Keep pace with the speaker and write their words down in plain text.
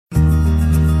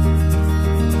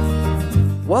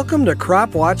Welcome to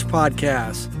Crop Watch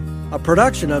Podcast, a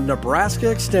production of Nebraska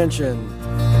Extension.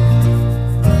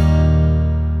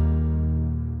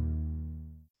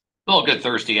 Well, good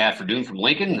Thursday afternoon from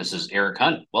Lincoln. This is Eric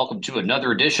Hunt. Welcome to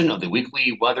another edition of the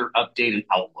weekly weather update and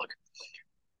outlook.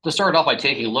 To start off by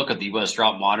taking a look at the U.S.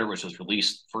 Drought Monitor, which was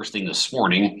released first thing this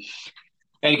morning.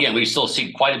 And again, we still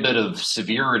see quite a bit of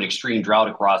severe and extreme drought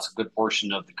across a good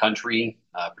portion of the country,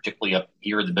 particularly up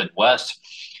here in the Midwest.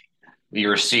 We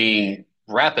are seeing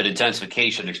rapid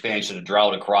intensification and expansion of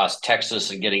drought across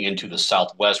Texas and getting into the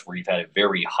Southwest, where you've had a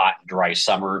very hot and dry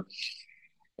summer.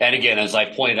 And again, as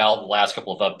I pointed out in the last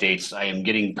couple of updates, I am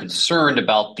getting concerned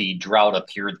about the drought up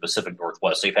here in the Pacific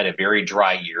Northwest. They've had a very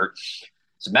dry year.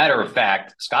 As a matter of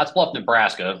fact, Scottsbluff,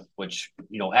 Nebraska, which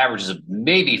averages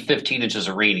maybe 15 inches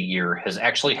of rain a year, has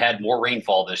actually had more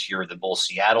rainfall this year than both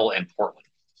Seattle and Portland.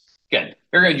 Again,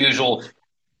 very unusual.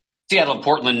 Seattle and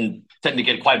Portland tend to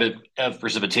get quite a bit of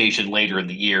precipitation later in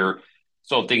the year.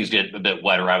 So if things get a bit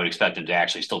wetter, I would expect them to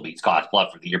actually still beat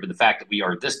Scottsbluff for the year. But the fact that we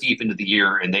are this deep into the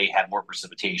year and they have more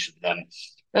precipitation than them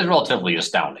is relatively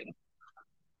astounding.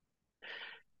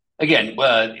 Again,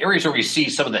 areas where we see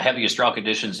some of the heaviest drought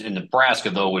conditions in Nebraska,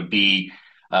 though, would be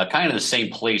kind of the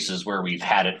same places where we've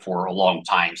had it for a long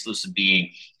time. So this would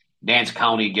be Nance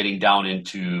County getting down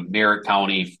into Merritt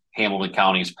County. Hamilton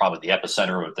County is probably the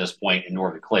epicenter at this point in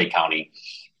northern Clay County.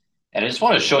 And I just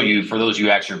want to show you, for those of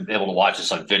you actually able to watch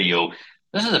this on video,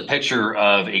 this is a picture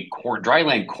of a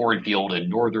dryland cornfield in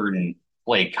northern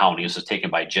Clay County. This is taken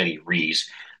by Jenny Rees,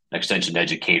 an extension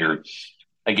educator.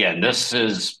 Again, this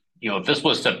is, if this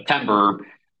was September,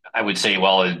 I would say,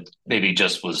 well, it maybe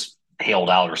just was hailed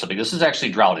out or something. This is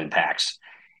actually drought impacts.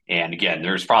 And again,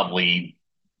 there's probably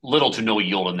little to no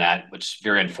yield in that, which is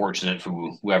very unfortunate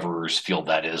for whoever's field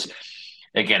that is.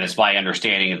 Again, it's my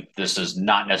understanding that this is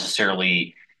not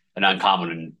necessarily an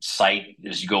uncommon sight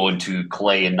as you go into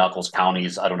Clay and Knuckles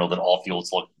counties. I don't know that all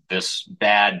fields look this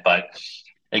bad, but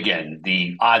again,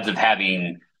 the odds of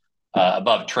having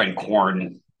above trend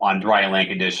corn on dry land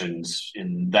conditions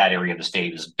in that area of the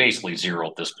state is basically zero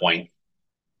at this point.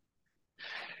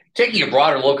 Taking a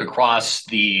broader look across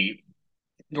the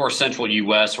north central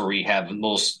U.S., where we have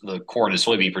most of the corn and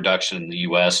soybean production in the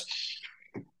U.S.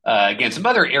 Again, some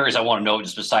other areas I want to note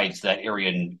just besides that area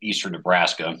in eastern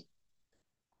Nebraska.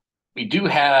 We do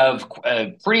have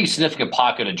a pretty significant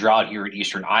pocket of drought here in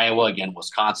eastern Iowa. Again,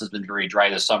 Wisconsin's been very dry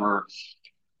this summer,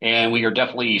 and we are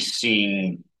definitely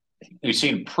we've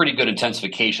seen pretty good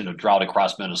intensification of drought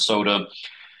across Minnesota.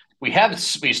 We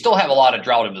still have a lot of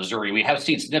drought in Missouri. We have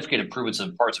seen significant improvements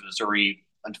in parts of Missouri.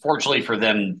 Unfortunately for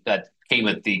them, that came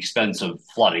at the expense of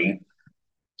flooding.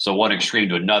 So one extreme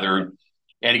to another.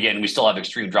 And again, we still have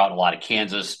extreme drought in a lot of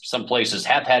Kansas. Some places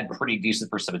have had pretty decent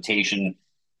precipitation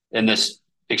in this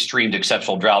extreme to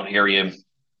exceptional drought area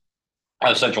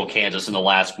of central Kansas in the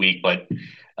last week, but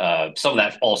some of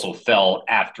that also fell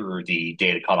after the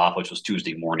data cutoff, which was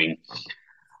Tuesday morning.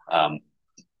 But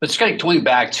just kind of going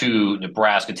back to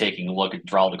Nebraska, taking a look at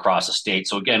drought across the state.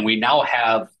 So again, we now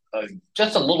have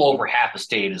just a little over half the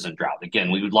state is in drought.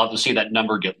 Again, we would love to see that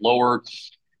number get lower,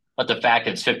 but the fact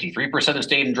that it's 53% of the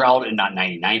state in drought and not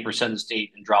 99% of the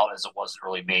state in drought as it was in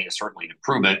early May is certainly an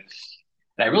improvement.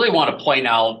 And I really want to point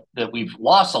out that we've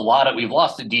lost the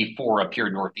D4 up here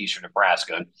in northeastern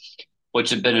Nebraska, which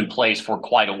had been in place for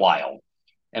quite a while.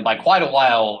 And by quite a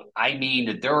while, I mean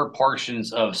that there are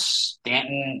portions of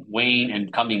Stanton, Wayne,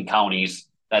 and Cumming counties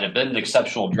that have been in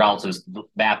exceptional drought since the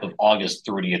map of August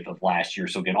 30th of last year.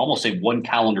 So again, almost a one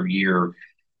calendar year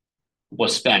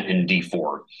was spent in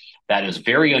D4. That is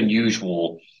very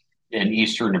unusual in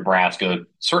eastern Nebraska,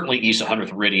 certainly east of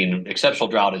 100th Meridian. Exceptional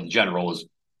drought in general is,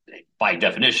 by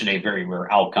definition, a very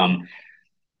rare outcome.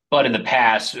 But in the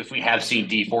past, if we have seen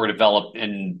D4 develop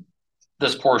in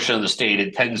this portion of the state,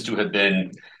 it tends to have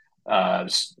been at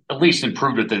least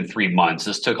improved within 3 months.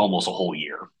 This took almost a whole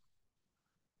year.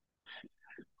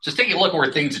 Just taking a look at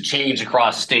where things have changed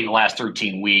across the state in the last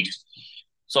 13 weeks.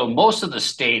 So most of the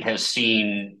state has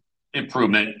seen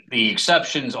improvement. The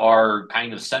exceptions are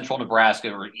kind of central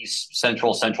Nebraska or east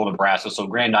central Nebraska. So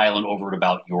Grand Island over at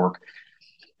about York.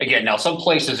 Again, now some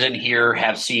places in here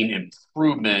have seen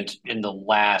improvement in the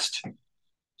last,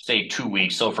 say, 2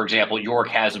 weeks. So, for example, York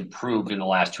has improved in the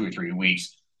last 2 or 3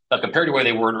 weeks. But compared to where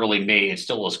they were in early May, it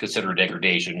still is considered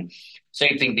degradation.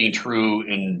 Same thing being true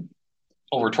in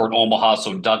over toward Omaha.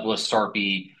 So Douglas,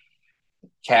 Sarpy,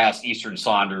 Cass, Eastern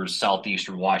Saunders,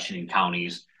 Southeastern Washington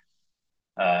counties.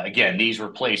 Again, these were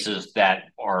places that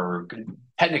are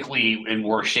technically in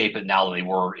worse shape now than they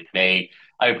were in May.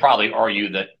 I would probably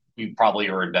argue that we probably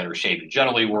are in better shape.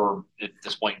 Generally, we're at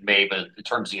this point in May, but in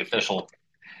terms of the official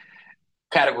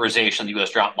categorization of the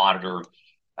U.S. Drought Monitor,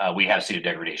 we have seen a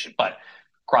degradation. But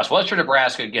across western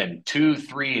Nebraska, again, 2,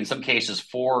 3, in some cases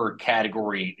 4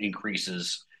 category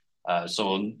increases.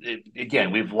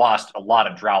 Again, we've lost a lot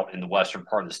of drought in the western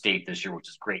part of the state this year, which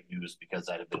is great news because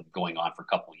that had been going on for a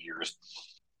couple of years.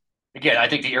 Again, I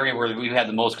think the area where we've had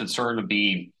the most concern would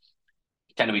be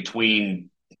kind of between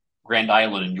Grand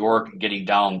Island and York, getting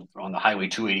down on the Highway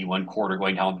 281 corridor,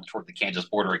 going down toward the Kansas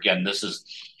border. Again, this is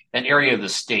an area of the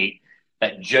state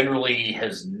that generally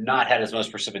has not had as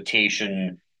much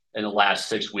precipitation in the last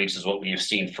 6 weeks as what we've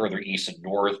seen further east and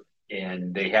north,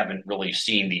 and they haven't really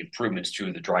seen the improvements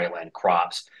to the dryland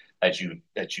crops that you've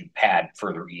had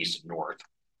further east and north.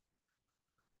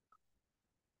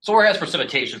 So where has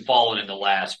precipitation fallen in the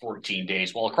last 14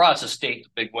 days? Well, across the state, the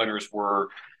big winners were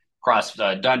across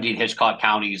Dundee and Hitchcock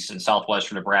counties in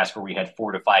southwestern Nebraska, where we had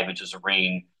 4 to 5 inches of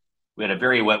rain. We had a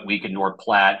very wet week in North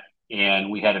Platte,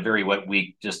 and we had a very wet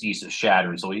week just east of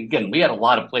Chadron. So again, we had a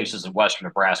lot of places in western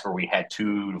Nebraska where we had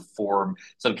 2 to 4,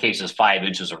 some cases 5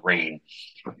 inches of rain.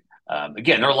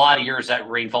 Again, there are a lot of years that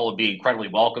rainfall would be incredibly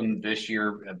welcome. This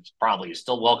year, probably is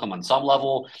still welcome on some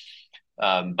level.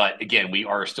 But again, we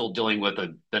are still dealing with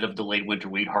a bit of delayed winter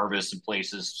wheat harvest in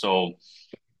places. So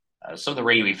some of the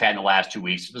rain we've had in the last 2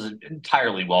 weeks was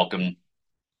entirely welcome.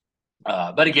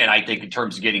 But again, I think in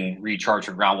terms of getting recharged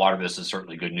for groundwater, this is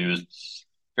certainly good news.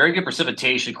 Very good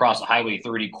precipitation across the Highway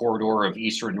 30 corridor of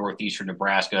eastern and northeastern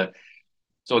Nebraska.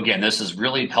 So again, this has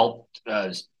really helped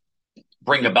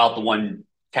bring about the 1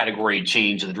 category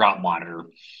change in the drought monitor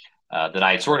that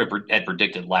I sort of had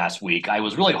predicted last week. I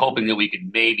was really hoping that we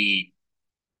could maybe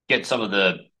get some of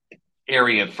the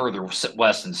area further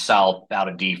west and south out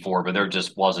of D4, but there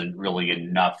just wasn't really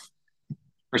enough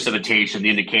precipitation. The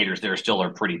indicators there still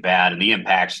are pretty bad, and the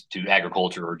impacts to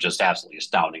agriculture are just absolutely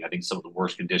astounding. I think some of the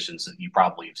worst conditions that you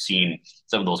probably have seen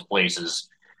some of those places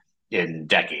in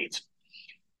decades.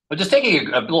 But just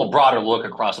taking a little broader look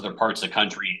across other parts of the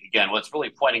country, again, what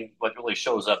really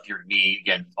shows up here to me,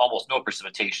 again, almost no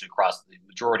precipitation across the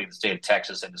majority of the state of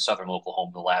Texas and the southern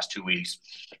Oklahoma the last 2 weeks.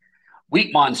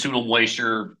 Weak monsoonal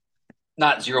moisture,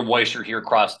 not zero moisture here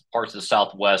across parts of the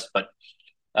Southwest, but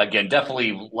again,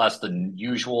 definitely less than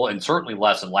usual and certainly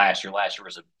less than last year. Last year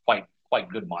was a quite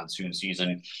good monsoon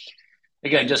season.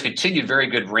 Again, just continued very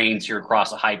good rains here across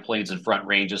the high plains and front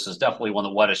range. This is definitely one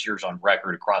of the wettest years on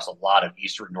record across a lot of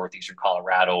eastern and northeastern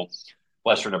Colorado.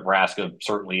 Western Nebraska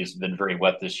certainly has been very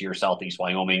wet this year, southeast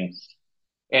Wyoming.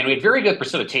 And we had very good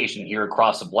precipitation here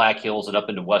across the Black Hills and up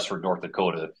into western North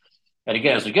Dakota. And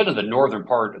again, as we get to the northern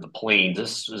part of the plains,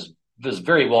 this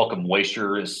very welcome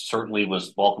moisture is certainly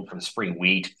was welcome for the spring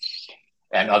wheat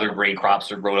and other grain crops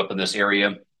that grow up in this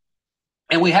area.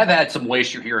 And we have had some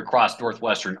moisture here across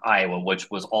northwestern Iowa, which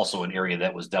was also an area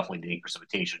that was definitely needing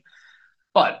precipitation.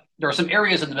 But there are some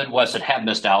areas in the Midwest that have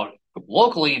missed out.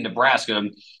 Locally in Nebraska,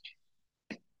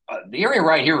 the area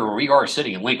right here where we are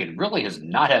sitting in Lincoln really has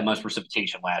not had much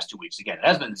precipitation last 2 weeks. Again, it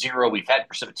has been zero. We've had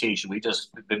precipitation. We've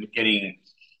just been getting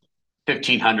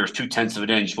 1,500s, 2/10 of an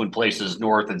inch, when places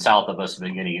north and south of us have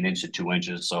been getting 1 inch to 2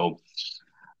 inches. So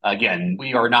again,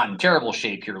 we are not in terrible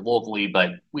shape here locally,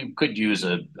 but we could use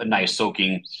a nice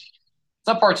soaking.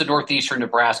 Some parts of northeastern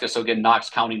Nebraska, so again, Knox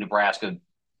County, Nebraska,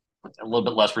 a little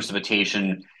bit less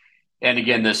precipitation. And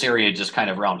again, this area just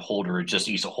kind of around Holder, just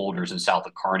east of Holders and south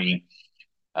of Kearney,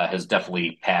 has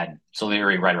definitely had, so the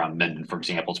area right around Minden, for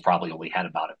example, it's probably only had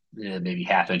about maybe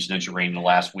half inch, an inch of rain in the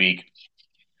last week.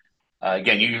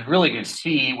 Again, you really can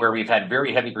see where we've had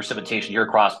very heavy precipitation here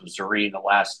across Missouri in the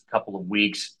last couple of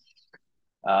weeks.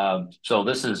 So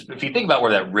this is, if you think about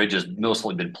where that ridge has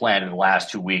mostly been planted in the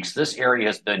last 2 weeks, this area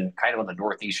has been kind of on the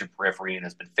northeastern periphery and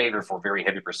has been favored for very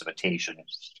heavy precipitation.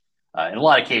 In a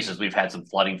lot of cases, we've had some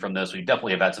flooding from this. We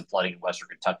definitely have had some flooding in western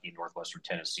Kentucky and northwestern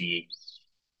Tennessee.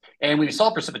 And we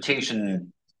saw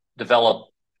precipitation develop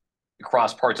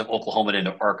across parts of Oklahoma and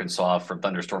into Arkansas from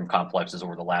thunderstorm complexes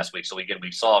over the last week. So again,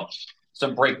 we saw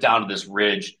some breakdown of this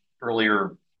ridge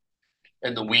earlier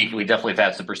in the week. We definitely have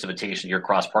had some precipitation here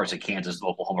across parts of Kansas and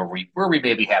Oklahoma where we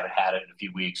maybe haven't had it in a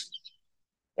few weeks.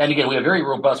 And again, we have very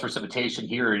robust precipitation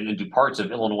here into parts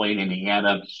of Illinois and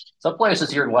Indiana. Some places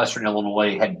here in western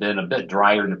Illinois had been a bit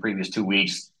drier in the previous 2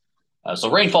 weeks. So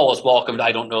rainfall was welcomed.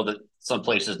 I don't know that some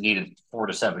places needed 4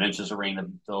 to 7 inches of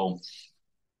rain, though.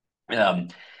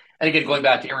 And again, going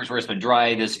back to areas where it's been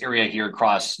dry, this area here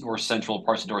across north central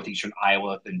parts of northeastern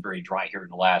Iowa have been very dry here in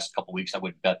the last couple of weeks. I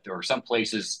would bet there are some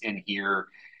places in here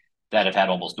that have had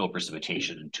almost no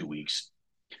precipitation in 2 weeks.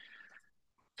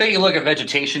 Taking a look at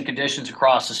vegetation conditions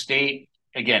across the state,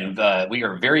 again, we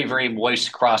are very, very moist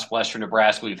across western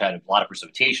Nebraska. We've had a lot of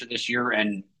precipitation this year,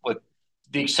 and with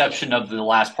the exception of the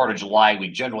last part of July, we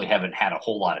generally haven't had a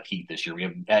whole lot of heat this year. We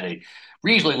haven't had a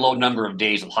reasonably low number of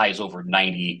days with highs over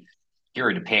 90 here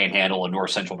in the Panhandle and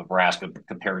north central Nebraska,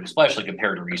 especially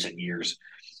compared to recent years.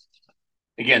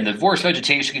 Again, the worst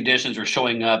vegetation conditions are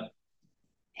showing up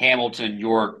Hamilton,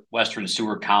 York, Western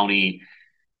Seward County,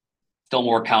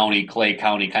 Fillmore County, Clay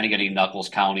County, kind of getting Knuckles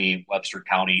County, Webster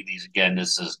County.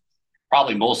 This is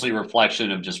probably mostly a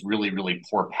reflection of just really, really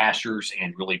poor pastures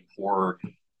and really poor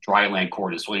dryland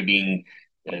corn and soybean.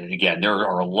 Again, there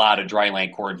are a lot of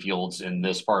dryland cornfields in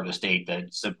this part of the state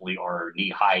that simply are knee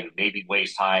high, maybe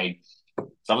waist high.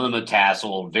 Some of them have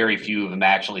tassel. Very few of them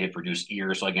actually have produced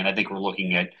ears. So again, I think we're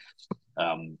looking at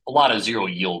a lot of zero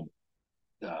yield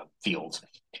fields.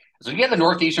 So again, the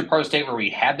northeastern part of the state where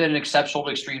we have been an exceptional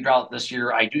to extreme drought this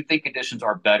year, I do think conditions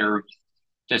are better.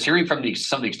 Just hearing from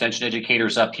some of the extension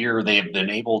educators up here, they have been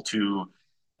able to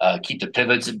keep the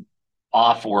pivots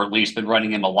off, or at least been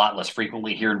running them a lot less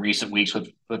frequently here in recent weeks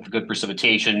with good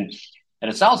precipitation.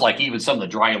 And it sounds like even some of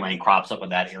the dryland crops up in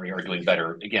that area are doing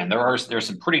better. Again, there's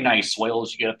some pretty nice soil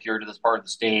as you get up here to this part of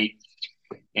the state.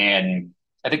 And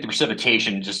I think the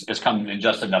precipitation just has come in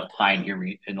just enough time here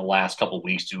in the last couple of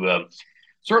weeks to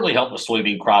certainly help the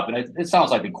soybean crop. And it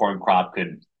sounds like the corn crop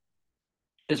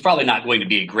it's probably not going to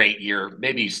be a great year,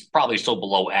 probably still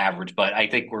below average, but I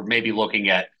think we're maybe looking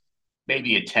at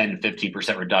maybe a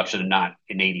 10-15% reduction and not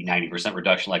an 80-90%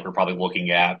 reduction like we're probably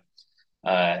looking at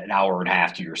an hour and a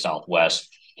half to your southwest.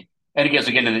 And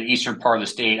again, in the eastern part of the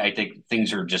state, I think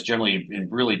things are just generally in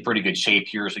really pretty good shape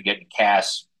here. So getting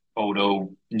Cass,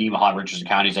 Odo, Nemaha, Richardson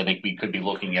counties, I think we could be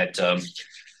looking at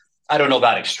I don't know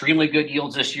about extremely good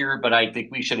yields this year, but I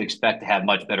think we should expect to have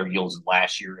much better yields than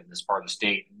last year in this part of the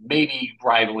state. Maybe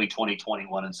rivaling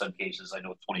 2021 in some cases. I know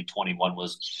 2021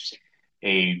 was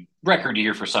a record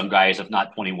year for some guys. If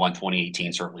not 21,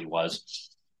 2018 certainly was.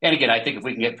 And again, I think if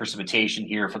we can get precipitation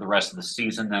here for the rest of the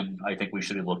season, then I think we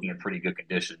should be looking at pretty good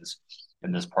conditions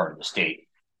in this part of the state.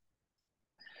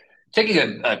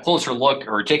 Taking a closer look,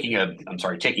 or taking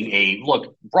a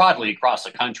look broadly across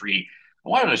the country, I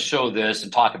wanted to show this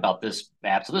and talk about this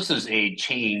map. So this is a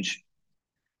change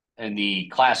in the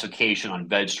classification on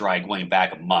veg dry going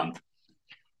back a month.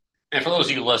 And for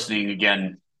those of you listening,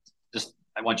 again,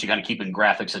 I want you to kind of keep in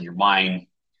graphics in your mind.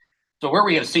 So where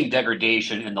we have seen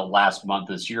degradation in the last month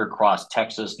this year across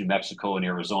Texas, New Mexico, and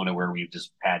Arizona, where we've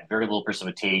just had very little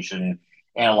precipitation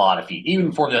and a lot of heat. Even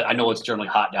before that, I know it's generally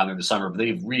hot down there in the summer, but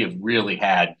we have really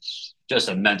had just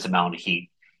an immense amount of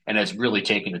heat, and it's really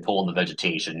taking a toll on the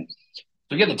vegetation.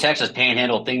 So again, the Texas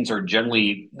Panhandle, things are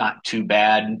generally not too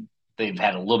bad. They've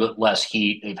had a little bit less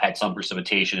heat. They've had some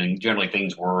precipitation, and generally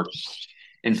things were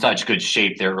in such good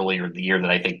shape there earlier in the year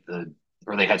that I think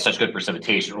they had such good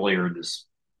precipitation earlier this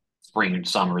spring and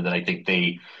summer that I think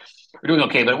they are doing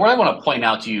okay. But what I want to point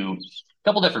out to you, a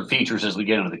couple different features as we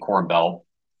get into the Corn Belt.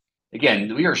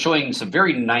 Again, we are showing some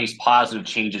very nice positive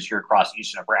changes here across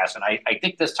eastern Nebraska. And I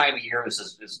think this time of year,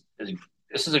 this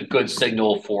is a good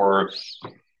signal for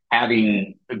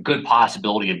having a good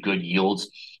possibility of good yields.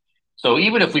 So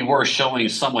even if we were showing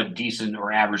somewhat decent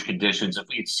or average conditions, if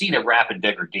we had seen a rapid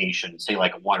degradation, say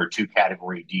like a 1 or 2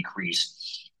 category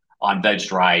decrease on veg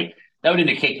dry, that would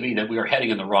indicate to me that we are heading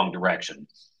in the wrong direction.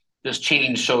 This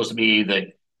change shows to me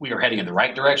that we are heading in the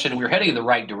right direction, and we're heading in the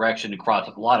right direction across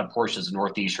a lot of portions of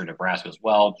northeastern Nebraska as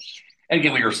well. And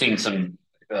again, we are seeing some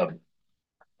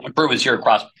improvements here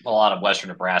across a lot of western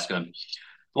Nebraska.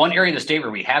 The one area of the state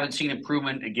where we haven't seen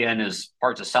improvement, again, is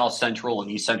parts of south central and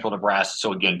east central Nebraska.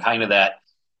 So again, kind of that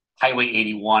Highway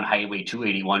 81, Highway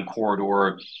 281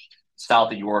 corridor,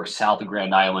 south of York, south of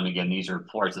Grand Island. Again, these are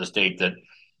parts of the state that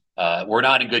were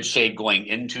not in good shape going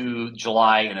into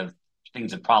July, and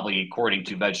things have probably, according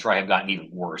to veg dry, have gotten even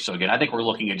worse. So again, I think we're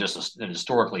looking at just an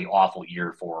historically awful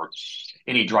year for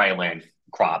any dryland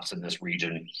crops in this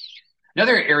region.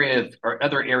 Another area or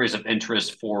other areas of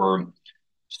interest for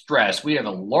stress, we have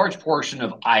a large portion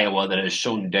of Iowa that has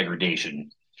shown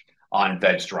degradation on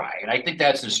veg dry. And I think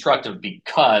that's instructive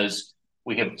because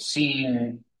we have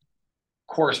seen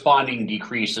corresponding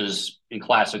decreases in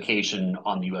classification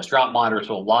on the U.S. drought monitor.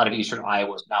 So a lot of eastern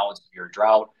Iowa is now in severe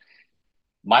drought.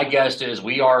 My guess is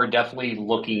we are definitely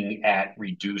looking at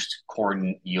reduced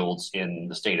corn yields in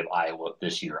the state of Iowa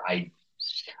this year.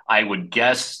 I would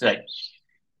guess that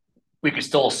we could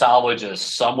still salvage a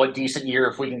somewhat decent year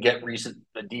if we can get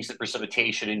a decent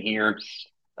precipitation in here.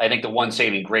 I think the one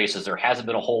saving grace is there hasn't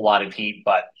been a whole lot of heat,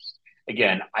 but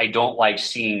again, I don't like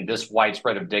seeing this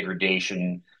widespread of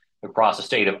degradation across the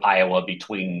state of Iowa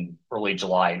between early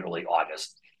July and early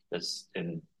August. As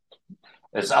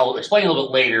I'll explain a little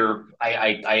bit later,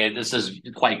 this is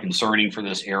quite concerning for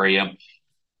this area.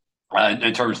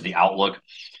 in terms of the outlook.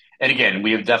 And again,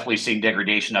 we have definitely seen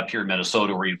degradation up here in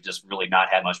Minnesota, where we've just really not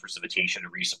had much precipitation in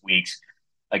recent weeks.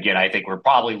 Again, I think we're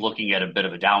probably looking at a bit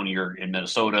of a down year in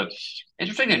Minnesota.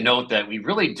 Interesting to note that we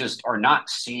really just are not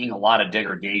seeing a lot of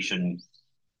degradation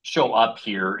show up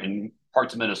here in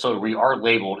parts of Minnesota. We are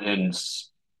labeled in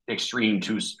extreme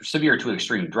to severe to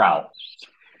extreme drought.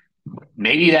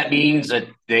 Maybe that means that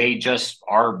they just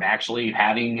are actually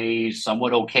having a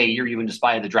somewhat okay year, even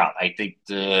despite the drought. I think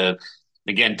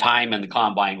again, time and the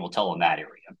combine will tell in that area.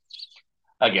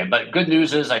 Again, but good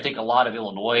news is I think a lot of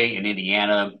Illinois and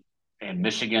Indiana and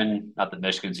Michigan, not that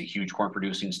Michigan's a huge corn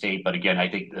producing state, but again, I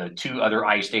think the two other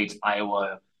I states,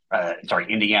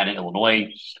 Indiana,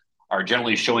 Illinois, are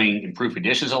generally showing improved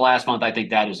conditions the last month. I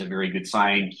think that is a very good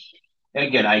sign. And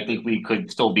again, I think we could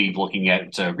still be looking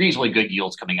at reasonably good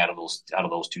yields coming out of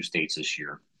those two states this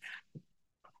year.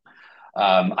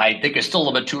 I think it's still a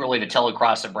little bit too early to tell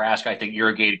across Nebraska. I think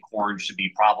irrigated corn should be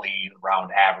probably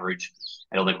around average.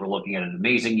 I don't think we're looking at an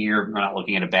amazing year. We're not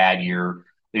looking at a bad year,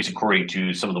 at least according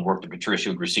to some of the work that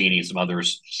Patricio Grassini and some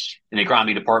others in the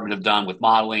agronomy department have done with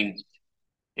modeling.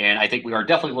 And I think we are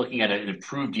definitely looking at an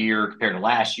improved year compared to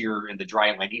last year in the dry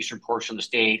and eastern portion of the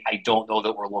state. I don't know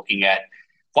that we're looking at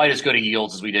quite as good of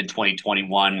yields as we did in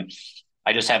 2021.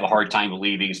 I just have a hard time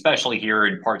believing, especially here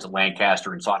in parts of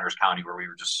Lancaster and Saunders County, where we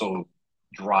were just so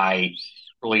dry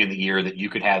early in the year, that you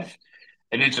could have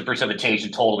an inch of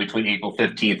precipitation total between April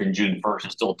 15th and June 1st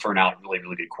and still turn out really,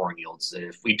 really good corn yields.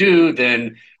 If we do,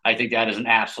 then I think that is an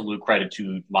absolute credit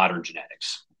to modern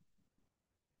genetics.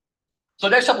 So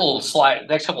next couple of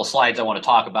slides I want to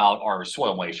talk about are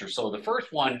soil moisture. So the first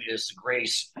one is the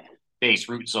GRACE-based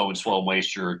root zone soil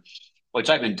moisture, which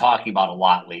I've been talking about a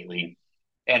lot lately.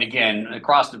 And again,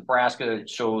 across Nebraska, it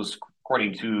shows,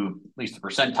 according to at least the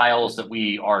percentiles, that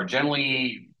we are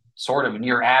generally sort of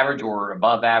near average or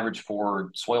above average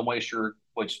for soil moisture,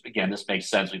 which again, this makes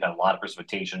sense. We've had a lot of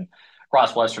precipitation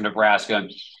across western Nebraska.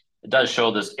 It does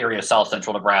show this area of south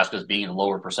central Nebraska as being in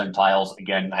lower percentiles.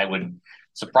 Again, I would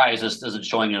surprise this isn't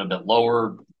showing it a bit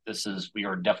lower. We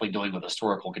are definitely dealing with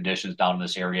historical conditions down in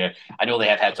this area. I know they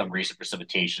have had some recent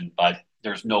precipitation, but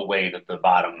there's no way that the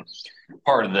bottom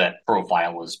part of that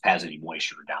profile has any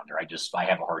moisture down there. I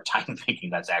have a hard time thinking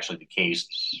that's actually the case.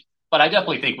 But I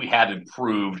definitely think we have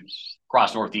improved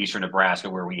across northeastern Nebraska,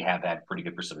 where we have had pretty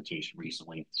good precipitation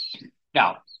recently.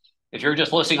 Now, if you're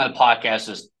just listening on the podcast,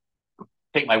 just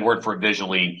take my word for it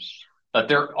visually. But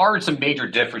there are some major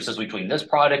differences between this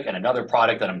product and another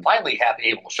product that I'm finally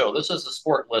able to show. This is the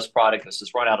Sport List product. This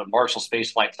is run out of Marshall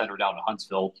Space Flight Center down in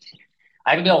Huntsville. I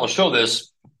haven't been able to show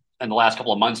this in the last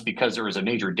couple of months because there was a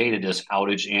major data disk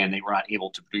outage and they were not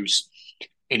able to produce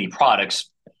any products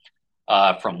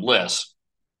from LIS.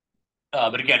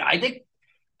 But again, I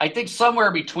think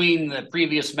somewhere between the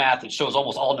previous math that shows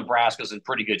almost all Nebraska's in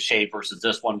pretty good shape versus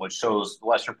this one, which shows the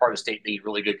western part of the state being in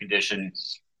really good condition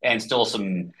and still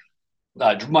some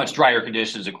much drier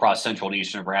conditions across central and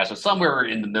eastern Nebraska. Somewhere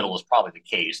in the middle is probably the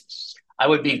case. I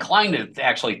would be inclined to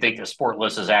actually think the Sport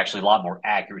List is actually a lot more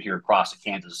accurate here across the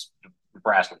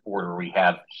Kansas-Nebraska border, where we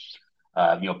have,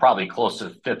 probably close to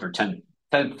 5th or 10th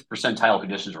percentile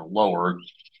conditions or lower.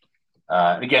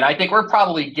 Again, I think we're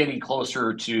probably getting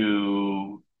closer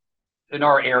to, in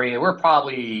our area, we're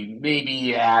probably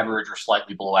maybe average or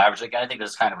slightly below average. Again, I think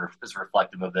this kind of is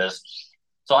reflective of this.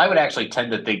 So I would actually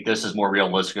tend to think this is more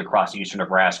realistic across eastern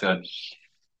Nebraska.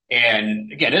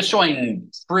 And again, it's showing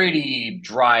pretty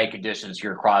dry conditions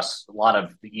here across a lot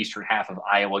of the eastern half of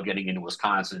Iowa, getting into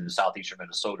Wisconsin and southeastern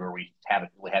Minnesota, where we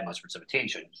haven't really had much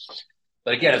precipitation.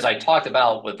 But again, as I talked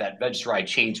about with that veg-dry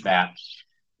change map,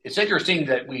 it's interesting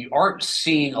that we aren't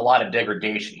seeing a lot of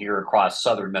degradation here across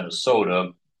southern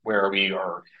Minnesota, where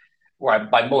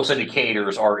by most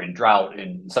indicators are in drought,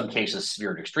 in some cases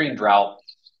severe to extreme drought.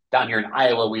 Down here in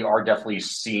Iowa, we are definitely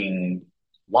seeing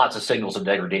lots of signals of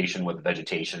degradation with the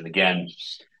vegetation. And again,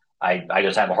 I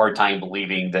just have a hard time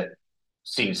believing that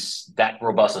seeing that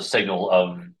robust a signal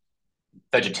of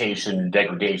vegetation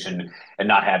degradation and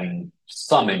not having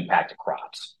some impact to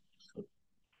crops.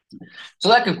 So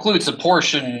that concludes the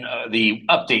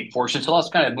update portion. So let's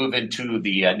kind of move into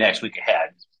the next week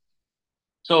ahead.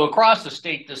 So across the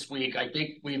state this week, I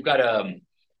think we've got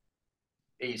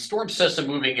a storm system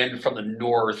moving in from the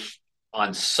north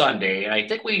on Sunday, and I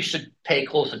think we should pay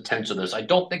close attention to this. I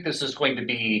don't think this is going to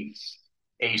be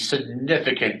a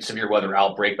significant severe weather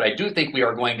outbreak, but I do think we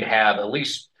are going to have at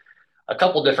least a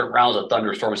couple different rounds of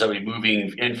thunderstorms that will be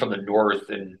moving in from the north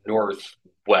and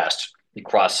northwest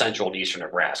across central and eastern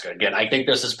Nebraska. Again, I think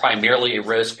this is primarily a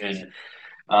risk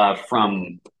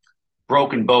from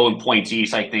Broken Bow and Points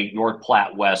East, I think North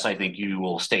Platte West, I think you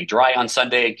will stay dry on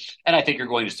Sunday. And I think you're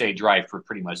going to stay dry for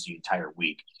pretty much the entire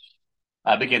week.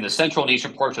 But again, the central and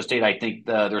eastern portion of the state, I think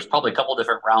there's probably a couple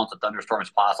different rounds of thunderstorms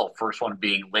possible. First one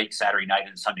being late Saturday night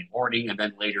and Sunday morning, and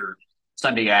then later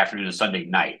Sunday afternoon and Sunday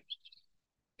night.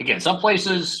 Again, some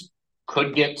places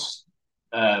could get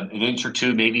an inch or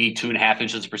two, maybe 2.5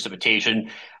 inches of precipitation.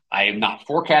 I am not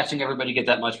forecasting everybody get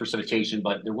that much precipitation,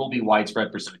 but there will be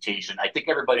widespread precipitation. I think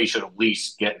everybody should at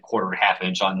least get 1/4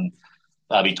 inch on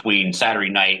between Saturday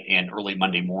night and early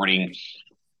Monday morning.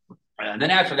 And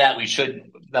then after that,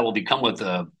 that will become with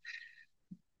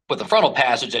the frontal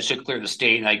passage that should clear the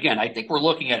state. And again, I think we're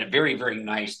looking at a very, very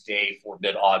nice day for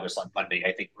mid-August on Monday.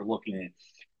 I think we're looking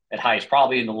at highs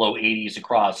probably in the low 80s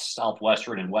across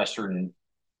southwestern and western,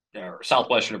 or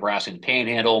southwestern Nebraska and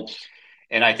Panhandle.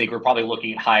 And I think we're probably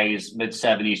looking at highs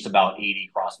mid-70s to about 80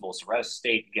 across most of the rest of the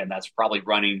state. Again, that's probably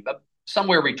running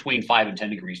somewhere between 5 and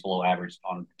 10 degrees below average,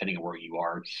 depending on where you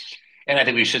are. And I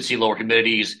think we should see lower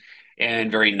humidities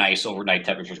and very nice overnight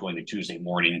temperatures going to Tuesday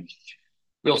morning.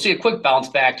 We'll see a quick bounce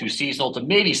back to seasonal to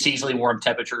maybe seasonally warm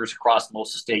temperatures across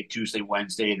most of the state Tuesday,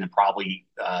 Wednesday, and then probably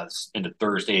into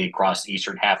Thursday across the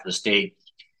eastern half of the state.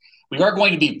 We are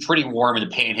going to be pretty warm in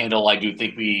the Panhandle. I do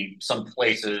think some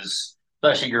places,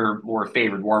 especially your more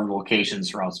favored warm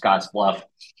locations around Scottsbluff,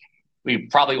 we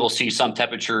probably will see some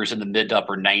temperatures in the mid to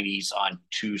upper 90s on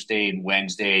Tuesday and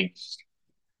Wednesday.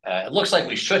 It looks like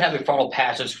we should have a frontal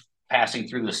passage passing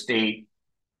through the state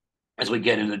as we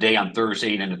get into the day on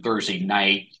Thursday and into Thursday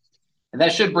night. And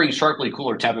that should bring sharply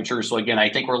cooler temperatures. So again, I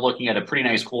think we're looking at a pretty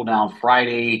nice cool down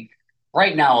Friday.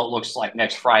 Right now, it looks like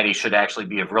next Friday should actually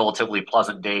be a relatively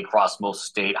pleasant day across most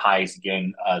state. Highs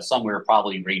again, somewhere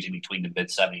probably ranging between the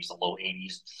mid-70s and low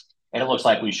 80s. And it looks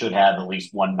like we should have at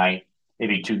least one night,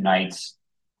 maybe 2 nights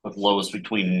with lows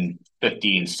between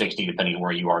 50 and 60, depending on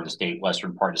where you are in the state.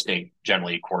 Western part of the state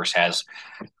generally, of course, has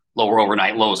lower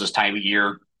overnight lows this time of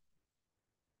year.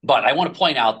 But I want to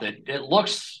point out that it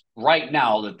looks right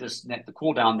now that the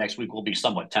cool down next week will be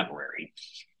somewhat temporary.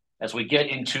 As we get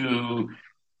into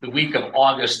the week of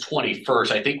August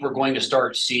 21st, I think we're going to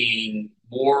start seeing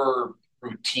more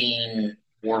routine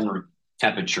warmer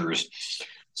temperatures.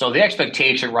 So the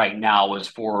expectation right now is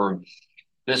for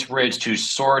this ridge to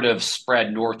sort of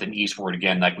spread north and eastward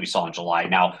again, like we saw in July.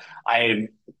 Now, I am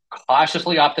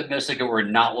cautiously optimistic that we're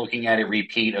not looking at a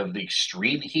repeat of the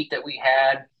extreme heat that we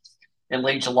had in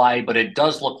late July, but it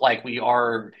does look like we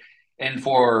are in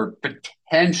for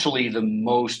potentially the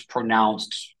most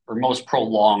pronounced or most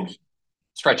prolonged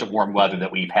stretch of warm weather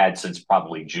that we've had since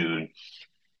probably June.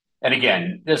 And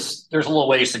again, there's a little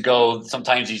ways to go.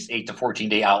 Sometimes these 8 to 14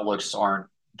 day outlooks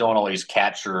don't always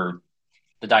capture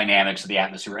the dynamics of the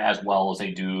atmosphere as well as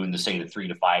they do in the, say, the 3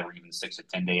 to 5 or even 6 to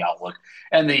 10 day outlook.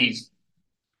 And these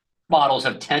models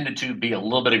have tended to be a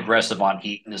little bit aggressive on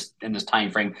heat in this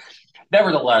time frame.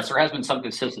 Nevertheless, there has been some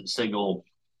consistent signal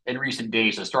in recent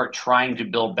days to start trying to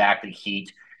build back the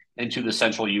heat into the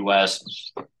central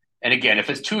U.S. And again, if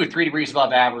it's 2 or 3 degrees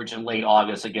above average in late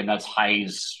August, again, that's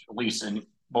highs, at least in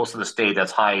most of the state,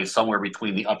 that's highs somewhere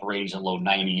between the upper 80s and low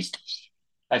 90s.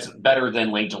 That's better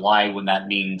than late July when that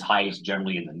means highs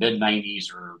generally in the mid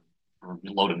 90s or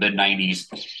low to mid 90s.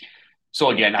 So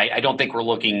again, I don't think we're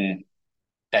looking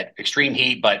at extreme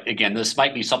heat, but again, this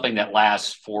might be something that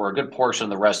lasts for a good portion of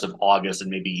the rest of August and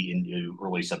maybe into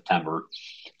early September.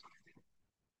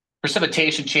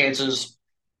 Precipitation chances.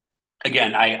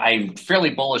 Again, I'm fairly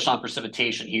bullish on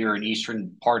precipitation here in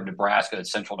eastern part of Nebraska and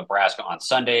central Nebraska on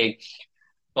Sunday.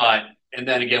 And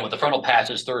then again, with the frontal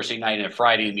passes Thursday night and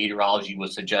Friday, meteorology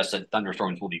would suggest that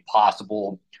thunderstorms will be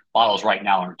possible. Models right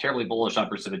now aren't terribly bullish on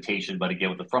precipitation, but again,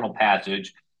 with the frontal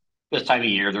passage, this time of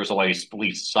year, there's always at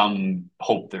least some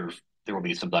hope there will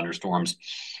be some thunderstorms.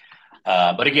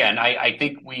 But again, I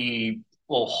think we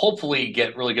will hopefully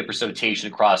get really good precipitation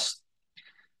across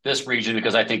this region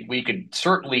because I think we could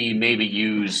certainly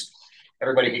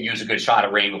everybody could use a good shot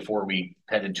of rain before we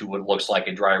head into what looks like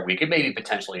a drier week and maybe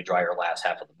potentially a drier last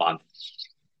half of the month.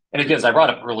 And again, as I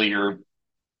brought up earlier,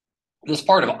 this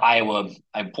part of Iowa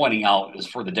I'm pointing out is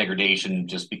for the degradation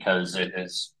just because it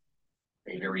is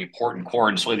a very important corn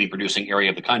and soybean producing area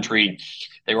of the country.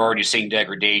 They're already seeing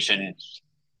degradation.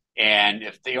 And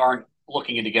if they aren't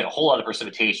looking to get a whole lot of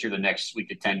precipitation here the next week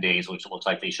to 10 days, which it looks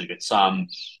like they should get some,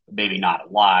 maybe not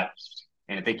a lot.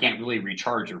 And if they can't really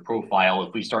recharge their profile,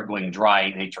 if we start going dry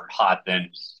and they turn hot,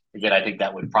 then again, I think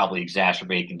that would probably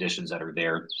exacerbate conditions that are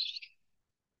there.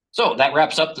 So that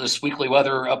wraps up this weekly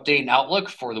weather update and outlook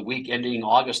for the week ending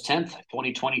August 10th,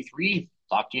 2023.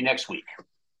 Talk to you next week.